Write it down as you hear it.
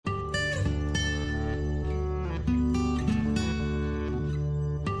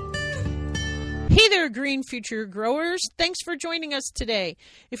Hey there, Green Future Growers. Thanks for joining us today.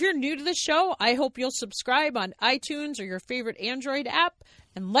 If you're new to the show, I hope you'll subscribe on iTunes or your favorite Android app,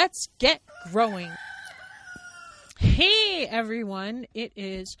 and let's get growing. Hey, everyone. It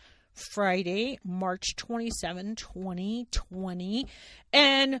is Friday, March 27, 2020,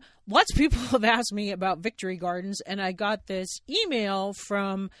 and lots of people have asked me about Victory Gardens, and I got this email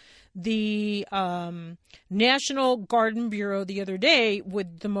from the National Garden Bureau the other day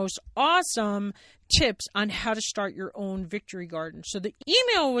with the most awesome tips on how to start your own Victory Garden. So the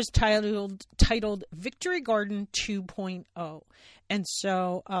email was titled Victory Garden 2.0. And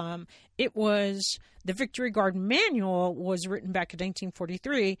so it was the Victory Garden Manual was written back in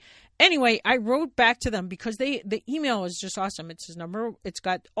 1943. Anyway, I wrote back to them because the email is just awesome. It's his number. It's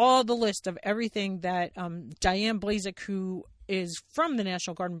got all the list of everything that Diane Blazek, who is from the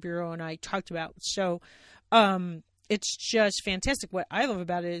National Garden Bureau, and I talked about. So it's just fantastic. What I love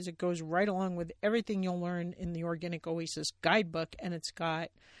about it is it goes right along with everything you'll learn in the Organic Oasis guidebook. And it's got,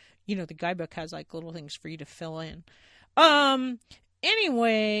 the guidebook has like little things for you to fill in.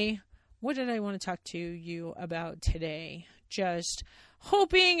 Anyway, what did I want to talk to you about today? Just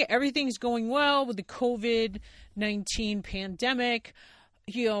hoping everything's going well with the COVID-19 pandemic.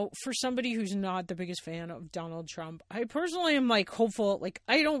 For somebody who's not the biggest fan of Donald Trump, I personally am hopeful.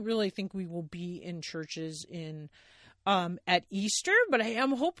 I don't really think we will be in churches at Easter, but I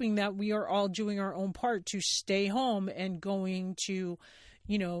am hoping that we are all doing our own part to stay home and going to,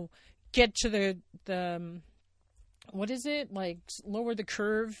 get to the what is it? Lower the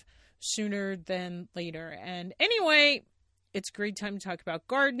curve sooner than later. And anyway, it's a great time to talk about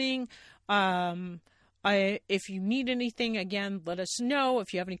gardening. If you need anything, again, let us know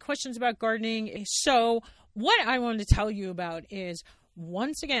if you have any questions about gardening. So what I wanted to tell you about is,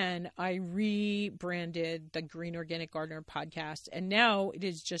 once again, I rebranded the Green Organic Gardener podcast, and now it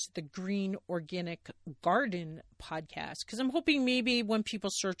is just the Green Organic Garden podcast, because I'm hoping maybe when people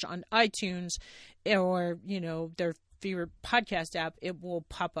search on iTunes or, their favorite podcast app, it will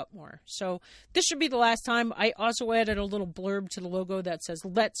pop up more. So this should be the last time. I also added a little blurb to the logo that says,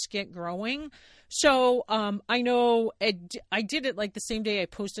 "Let's get growing." So I know I did it the same day I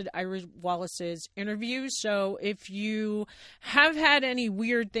posted Iris Wallace's interview. So if you have had any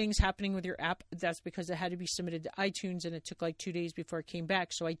weird things happening with your app, that's because it had to be submitted to iTunes and it took 2 days before it came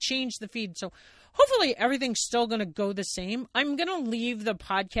back. So I changed the feed. So hopefully everything's still going to go the same. I'm going to leave the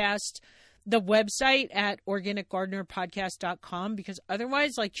website at organicgardenerpodcast.com, because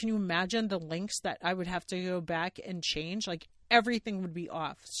otherwise, can you imagine the links that I would have to go back and change? Everything would be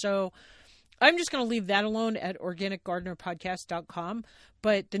off. So I'm just going to leave that alone at organicgardenerpodcast.com.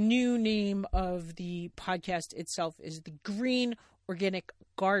 But the new name of the podcast itself is the Green Organic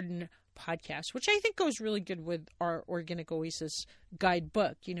Garden Podcast, which I think goes really good with our Organic Oasis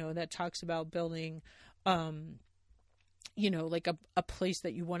guidebook, that talks about building, a place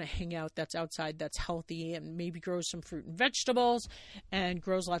that you want to hang out that's outside, that's healthy, and maybe grows some fruit and vegetables and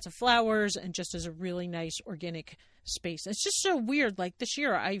grows lots of flowers and just is a really nice organic space. It's just so weird. This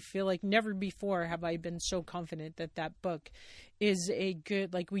year, I feel like never before have I been so confident that book is a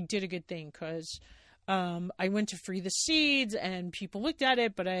good, we did a good thing, because I went to free the seeds and people looked at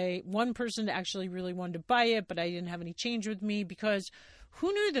it, but one person actually really wanted to buy it, but I didn't have any change with me, because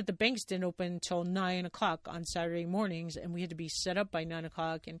who knew that the banks didn't open until 9 o'clock on Saturday mornings, and we had to be set up by 9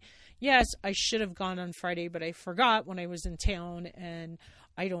 o'clock. And yes, I should have gone on Friday, but I forgot when I was in town, and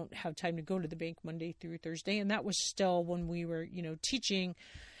I don't have time to go to the bank Monday through Thursday. And that was still when we were, teaching.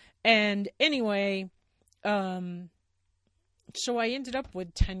 And anyway, so I ended up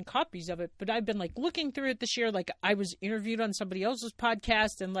with 10 copies of it, but I've been looking through it this year. I was interviewed on somebody else's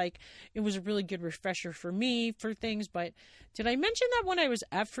podcast, and it was a really good refresher for me for things. But did I mention that when I was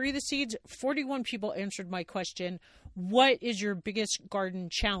at Free the Seeds, 41 people answered my question, what is your biggest garden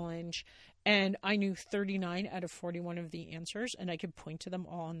challenge? And I knew 39 out of 41 of the answers, and I could point to them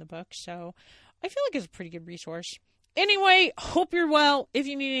all in the book. So I feel like it's a pretty good resource. Anyway, hope you're well. If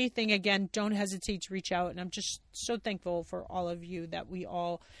you need anything, again, don't hesitate to reach out. And I'm just so thankful for all of you that we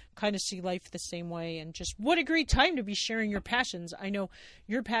all kind of see life the same way. And just what a great time to be sharing your passions. I know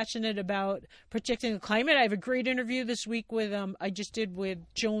you're passionate about protecting the climate. I have a great interview this week with I just did with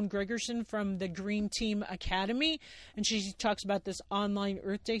Joan Gregerson from the Green Team Academy. And she talks about this online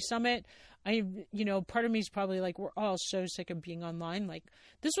Earth Day Summit. Part of me is probably we're all so sick of being online.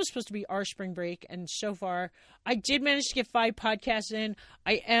 This was supposed to be our spring break, and so far I did manage to get 5 podcasts in.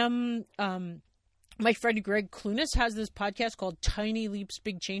 I am, my friend Greg Clunas has this podcast called Tiny Leaps,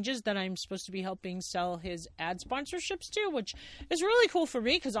 Big Changes that I'm supposed to be helping sell his ad sponsorships to, which is really cool for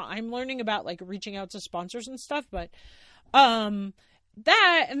me because I'm learning about reaching out to sponsors and stuff. But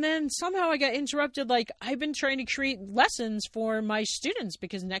that, and then somehow I got interrupted. Like, I've been trying to create lessons for my students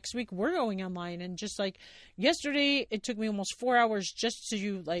because next week we're going online. And just like yesterday, it took me almost 4 hours just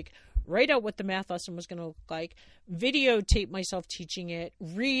to like write out what the math lesson was going to look like, videotape myself teaching it,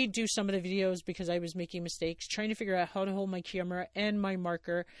 redo some of the videos because I was making mistakes, trying to figure out how to hold my camera and my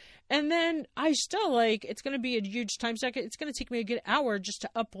marker. And then I still it's going to be a huge time suck. It's going to take me a good hour just to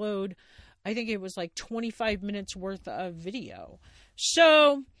upload. I think it was like 25 minutes worth of video.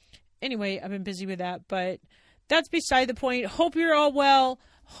 So anyway, I've been busy with that, but that's beside the point. Hope you're all well.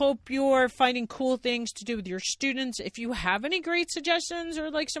 Hope you're finding cool things to do with your students. If you have any great suggestions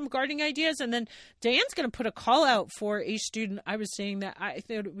or like some gardening ideas, and then Diane's going to put a call out for a student. I was saying that I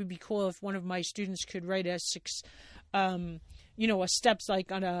thought it would be cool if one of my students could write a steps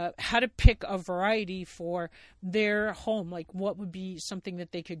like on how to pick a variety for their home. Like what would be something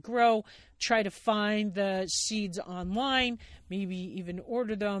that they could grow, try to find the seeds online, maybe even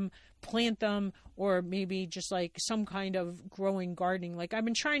order them, plant them, or maybe just like some kind of growing gardening. Like I've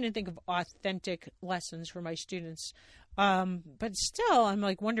been trying to think of authentic lessons for my students. But still I'm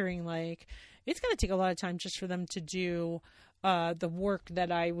like wondering, like, it's going to take a lot of time just for them to do the work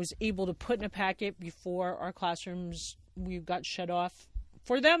that I was able to put in a packet before our classrooms we got shut off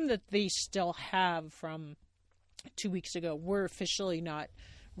for them that they still have from 2 weeks ago. We're officially not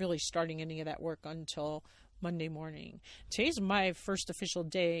really starting any of that work until Monday morning. Today's my first official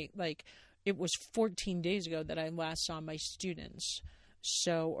day. Like, it was 14 days ago that I last saw my students.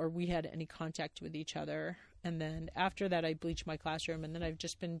 Or we had any contact with each other. And then after that, I bleached my classroom. And then I've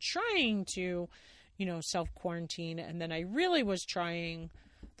just been trying to, self-quarantine. And then I really was trying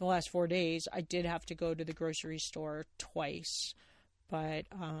the last 4 days. I did have to go to the grocery store twice. But,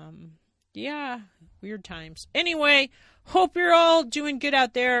 yeah, weird times. Anyway, hope you're all doing good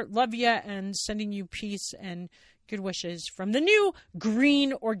out there. Love ya, and sending you peace and good wishes from the new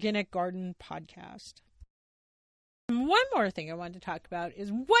Green Organic Garden podcast. One more thing I wanted to talk about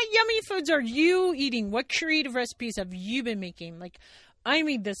is what yummy foods are you eating? What creative recipes have you been making? Like, I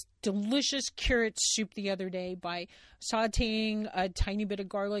made this delicious carrot soup the other day by sauteing a tiny bit of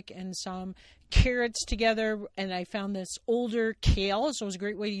garlic and some carrots together, and I found this older kale, so it was a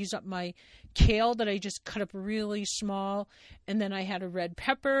great way to use up my kale that I just cut up really small. And then I had a red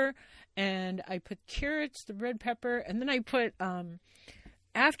pepper, and I put carrots, the red pepper, and then I put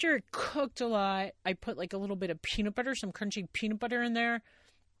after it cooked a lot, I put like a little bit of peanut butter, some crunchy peanut butter in there.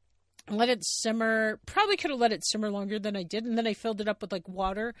 Let it simmer. Probably could have let it simmer longer than I did. And then I filled it up with like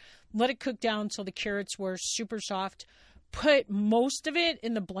water. Let it cook down until the carrots were super soft. Put most of it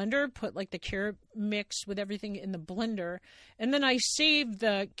in the blender. Put like the carrot mix with everything in the blender. And then I saved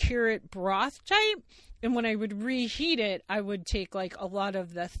the carrot broth type. And when I would reheat it, I would take like a lot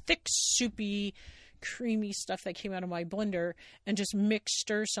of the thick, soupy, creamy stuff that came out of my blender and just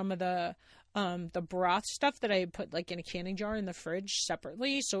stir some of the broth stuff that I had put like in a canning jar in the fridge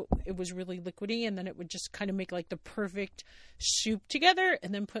separately. So it was really liquidy, and then it would just kind of make like the perfect soup together,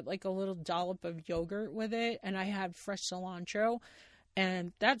 and then put like a little dollop of yogurt with it. And I had fresh cilantro,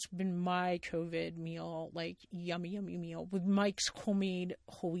 and that's been my COVID meal, like yummy, yummy meal with Mike's homemade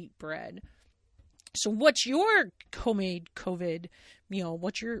whole wheat bread. So what's your homemade COVID meal?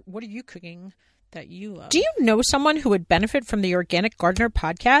 What are you cooking that you love? Do you know someone who would benefit from the Organic Gardener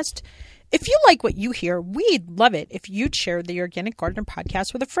podcast? If you like what you hear, we'd love it if you'd share the Organic Gardener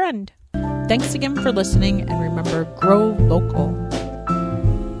podcast with a friend. Thanks again for listening, and remember, grow local.